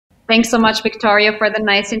Thanks so much, Victoria, for the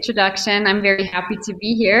nice introduction. I'm very happy to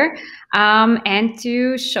be here and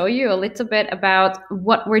to show you a little bit about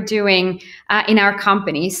what we're doing in our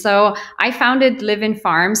company. So I founded Livin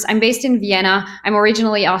Farms. I'm based in Vienna. I'm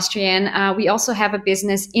originally Austrian. We also have a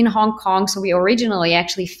business in Hong Kong. So we originally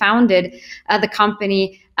actually founded the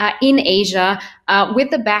company in Asia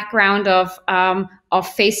with the background of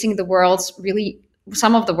facing the world's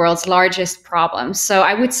some of the world's largest problems. So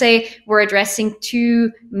I would say we're addressing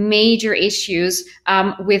two major issues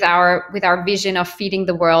with our vision of feeding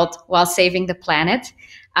the world while saving the planet.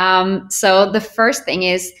 So the first thing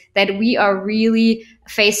is that we are really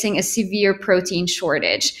facing a severe protein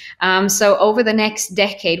shortage. So over the next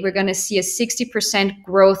decade, we're going to see a 60%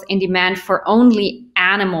 growth in demand for only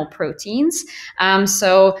animal proteins.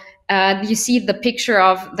 You see the picture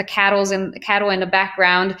of the cattle in the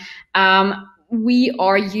background. We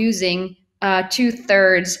are using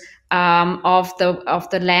 2/3 of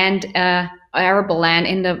the land, arable land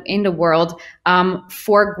in the world,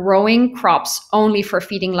 for growing crops only for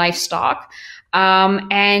feeding livestock.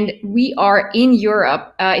 And we are in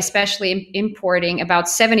Europe, especially importing about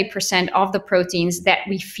 70% of the proteins that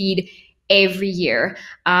we feed every year.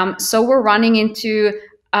 So we're running into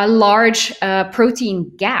a large protein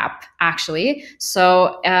gap, actually,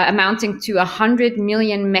 so amounting to 100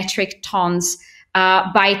 million metric tons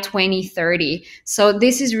by 2030. So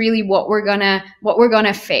this is really what we're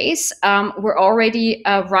gonna face. We're already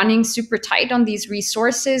running super tight on these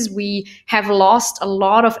resources. We have lost a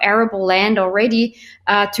lot of arable land already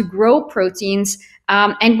to grow proteins,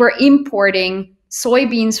 and we're importing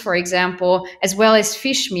soybeans, for example, as well as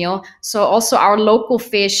fish meal. So also our local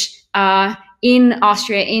fish in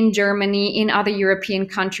Austria, in Germany, in other European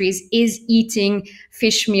countries is eating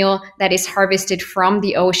fish meal that is harvested from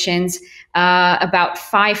the oceans. About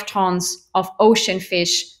 5 tons of ocean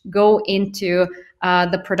fish go into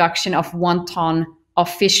the production of 1 ton of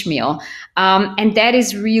fish meal. And that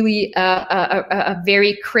is really a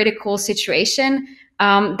very critical situation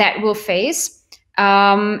that we'll face.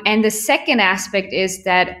 And the second aspect is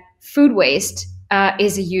that food waste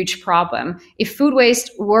is a huge problem. If food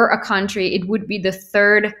waste were a country, it would be the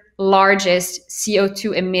 3rd largest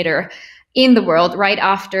CO2 emitter in the world, right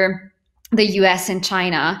after the US and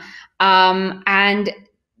China. And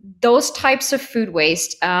those types of food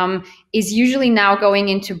waste is usually now going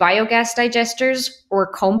into biogas digesters or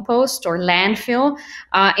compost or landfill.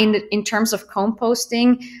 In terms of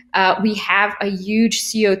composting, we have a huge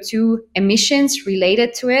CO2 emissions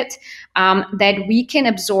related to it that we can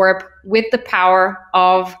absorb with the power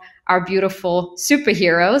of our beautiful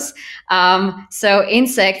superheroes. So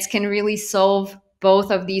insects can really solve both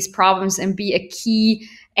of these problems and be a key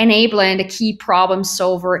enabler and a key problem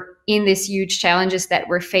solver in these huge challenges that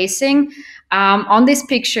we're facing. On this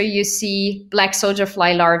picture, you see black soldier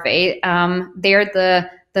fly larvae. They're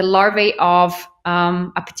the larvae of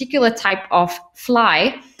a particular type of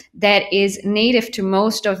fly that is native to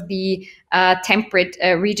most of the temperate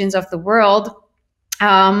regions of the world.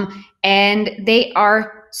 And they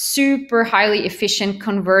are super highly efficient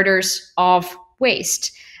converters of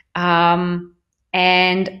waste.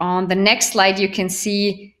 And on the next slide, you can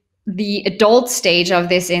see the adult stage of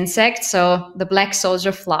this insect, so the black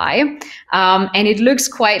soldier fly. And it looks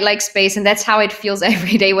quite like space, and that's how it feels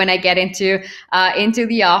every day when I get into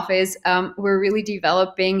the office. We're really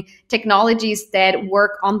developing technologies that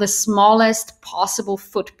work on the smallest possible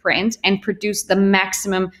footprint and produce the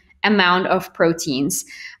maximum amount of proteins.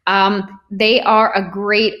 They are a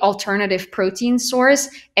great alternative protein source,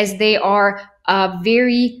 as they are a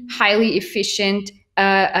very highly efficient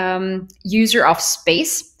user of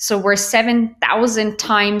space. So we're 7,000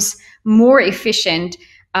 times more efficient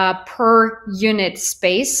per unit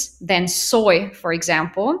space than soy, for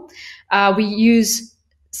example.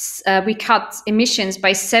 We cut emissions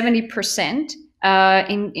by 70%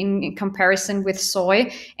 in comparison with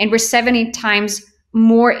soy, and we're 70 times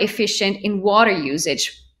more efficient in water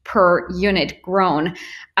usage per unit grown.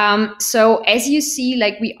 So as you see,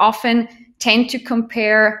 like, we often tend to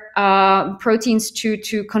compare proteins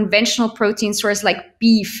to conventional protein sources like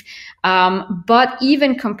beef. But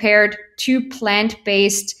even compared to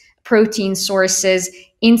plant-based protein sources,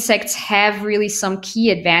 insects have really some key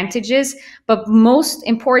advantages. But most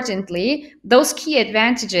importantly, those key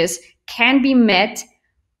advantages can be met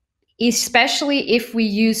especially if we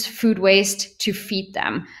use food waste to feed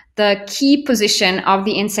them. The key position of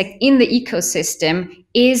the insect in the ecosystem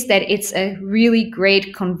is that it's a really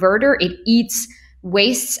great converter. It eats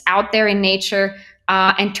wastes out there in nature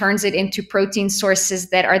and turns it into protein sources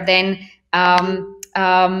that are then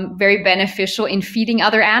very beneficial in feeding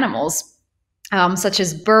other animals, such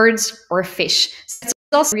as birds or fish.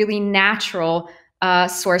 also a really natural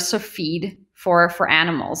source of feed for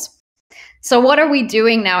animals. So what are we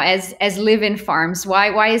doing now as Livin farms?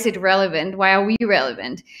 Why is it relevant? Why are we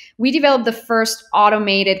relevant? We developed the first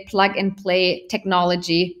automated plug and play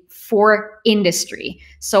technology for industry.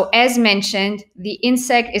 So as mentioned, the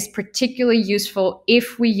insect is particularly useful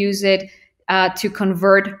if we use it to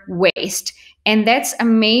convert waste. And that's a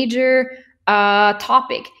major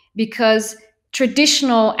topic because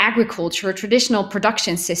traditional agriculture, traditional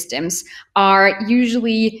production systems are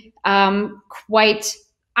usually quite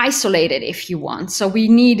isolated, if you want. So we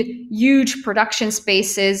need huge production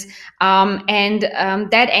spaces, and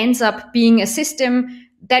that ends up being a system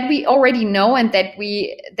that we already know and that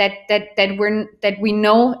we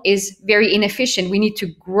know is very inefficient. We need to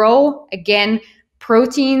grow again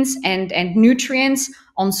proteins and nutrients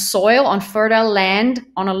on soil, on fertile land,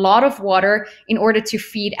 on a lot of water in order to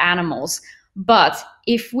feed animals. But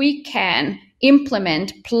if we can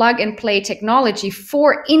implement plug and play technology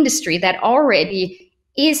for industry that already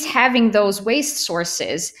is having those waste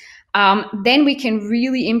sources, then we can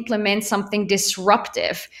really implement something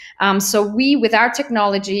disruptive. So we, with our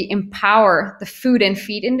technology, empower the food and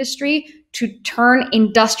feed industry to turn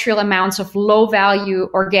industrial amounts of low-value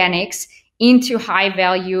organics into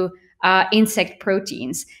high-value insect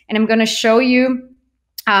proteins. And I'm going to show you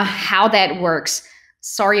how that works.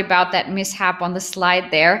 Sorry about that mishap on the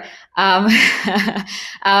slide there.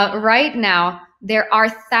 Right now, there are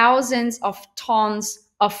thousands of tons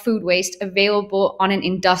of food waste available on an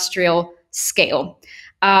industrial scale.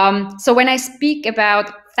 So when I speak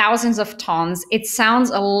about thousands of tons, it sounds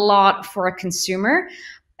a lot for a consumer.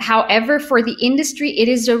 However, for the industry, it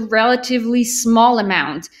is a relatively small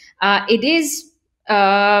amount. It is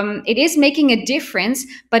making a difference,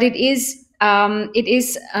 but it is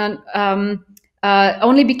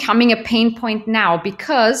only becoming a pain point now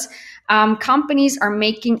because companies are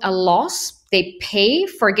making a loss. They pay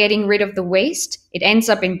for getting rid of the waste. It ends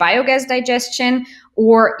up in biogas digestion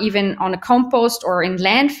or even on a compost or in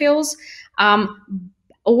landfills.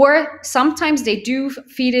 Or sometimes they do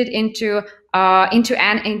feed it into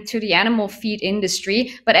the animal feed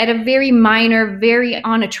industry, but at a very minor, very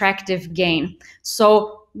unattractive gain.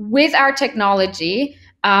 So with our technology,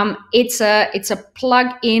 it's a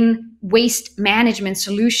plug-in waste management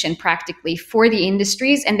solution practically for the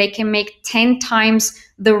industries, and they can make 10 times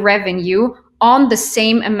the revenue on the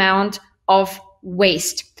same amount of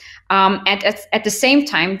waste. At the same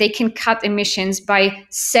time, they can cut emissions by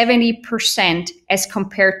 70% as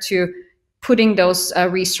compared to putting those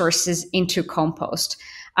resources into compost.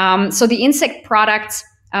 So the insect products,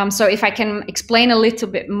 so if I can explain a little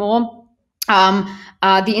bit more,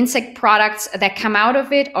 the insect products that come out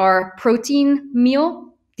of it are protein meal,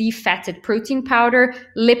 defatted protein powder,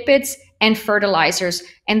 lipids, and fertilizers.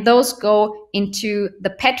 And those go into the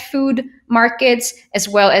pet food markets as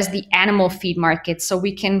well as the animal feed markets. So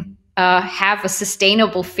we can have a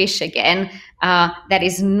sustainable fish again that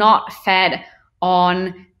is not fed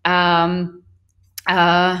on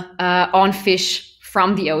fish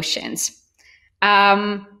from the oceans.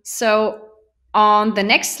 So on the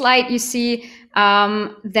next slide, you see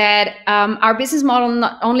that our business model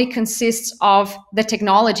not only consists of the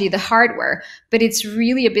technology, the hardware, but it's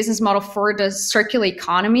really a business model for the circular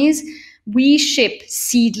economies. We ship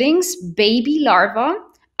seedlings, baby larvae,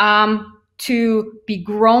 to be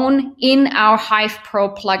grown in our Hive Pro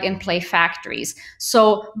plug and play factories.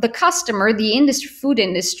 So the customer, the industry, food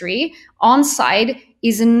industry on site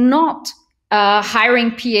is not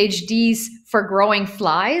hiring PhDs for growing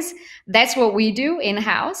flies. That's what we do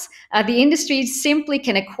in-house. The industry simply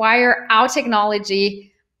can acquire our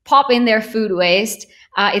technology, pop in their food waste.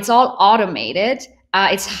 It's all automated.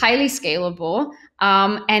 It's highly scalable.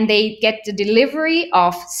 And they get the delivery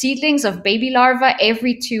of seedlings of baby larvae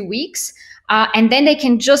every 2 weeks. And then they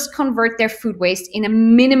can just convert their food waste in a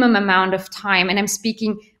minimum amount of time. And I'm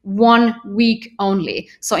speaking 1 week only.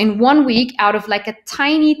 So in 1 week, out of like a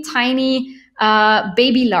tiny, tiny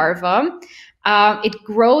baby larva, it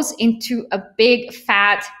grows into a big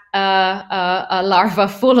fat larva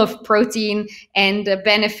full of protein and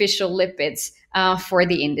beneficial lipids for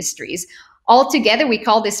the industries. Altogether, we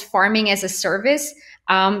call this farming as a service.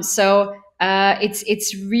 So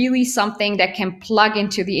it's really something that can plug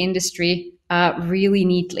into the industry really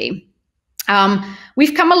neatly.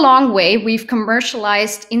 We've come a long way. We've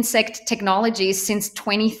commercialized insect technologies since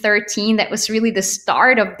 2013. That was really the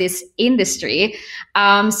start of this industry.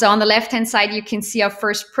 So on the left-hand side, you can see our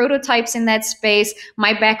first prototypes in that space.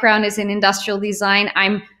 My background is in industrial design.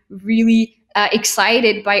 I'm really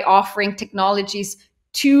excited by offering technologies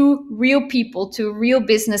to real people, to real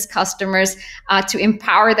business customers, to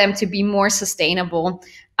empower them to be more sustainable.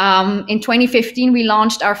 In 2015, we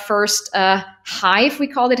launched our first hive. We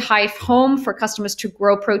called it Hive Home, for customers to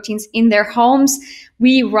grow proteins in their homes.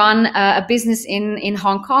 We run a business in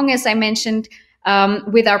Hong Kong, as I mentioned,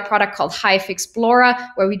 with our product called Hive Explorer,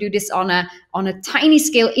 where we do this on a tiny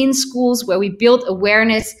scale in schools, where we build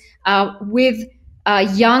awareness with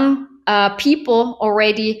young people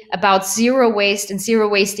already about zero waste and zero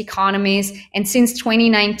waste economies. And since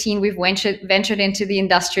 2019, we've ventured into the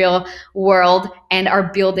industrial world and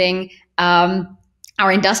are building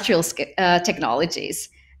our industrial technologies.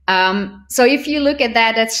 So if you look at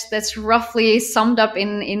that, that's roughly summed up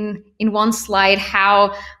in one slide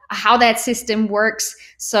how that system works.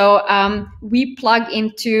 So we plug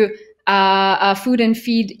into food and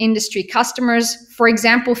feed industry customers, for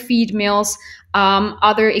example, feed mills.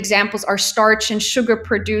 Other examples are starch and sugar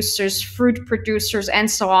producers, fruit producers, and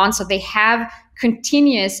so on. So they have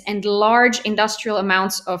continuous and large industrial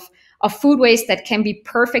amounts of food waste that can be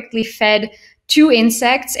perfectly fed to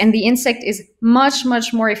insects. And the insect is much,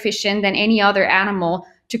 much more efficient than any other animal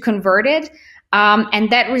to convert it. And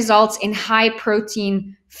that results in high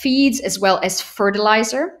protein feeds as well as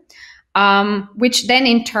fertilizer, which then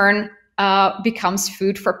in turn becomes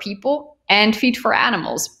food for people and feed for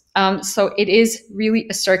animals. So it is really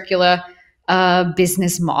a circular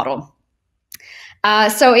business model.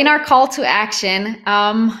 So in our call to action,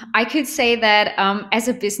 I could say that as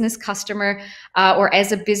a business customer or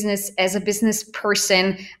as a business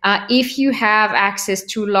person, if you have access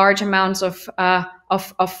to large amounts of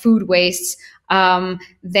food wastes,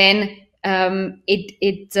 then I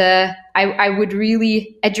would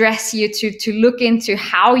really address you to look into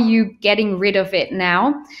how you getting rid of it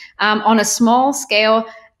now. On a small scale,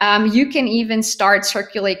 you can even start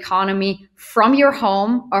circular economy from your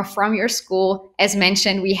home or from your school. As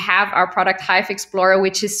mentioned, we have our product Hive Explorer,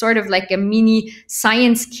 which is sort of like a mini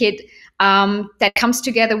science kit that comes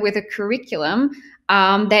together with a curriculum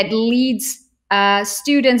that leads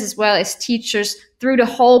students as well as teachers through the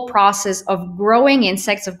whole process of growing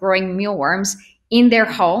insects, of growing mealworms in their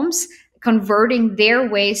homes, converting their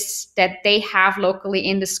waste that they have locally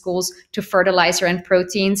in the schools to fertilizer and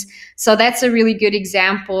proteins. So that's a really good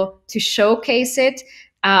example to showcase it.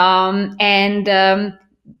 We're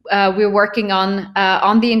working on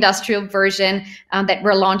the industrial version that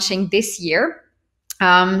we're launching this year.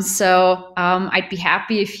 So I'd be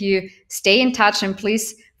happy if you stay in touch, and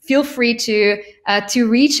please feel free to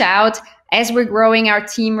reach out. As we're growing our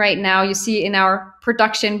team right now, you see in our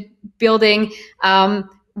production building,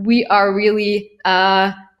 we are really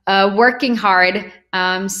working hard.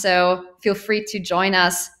 So feel free to join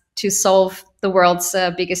us to solve the world's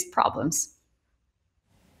biggest problems.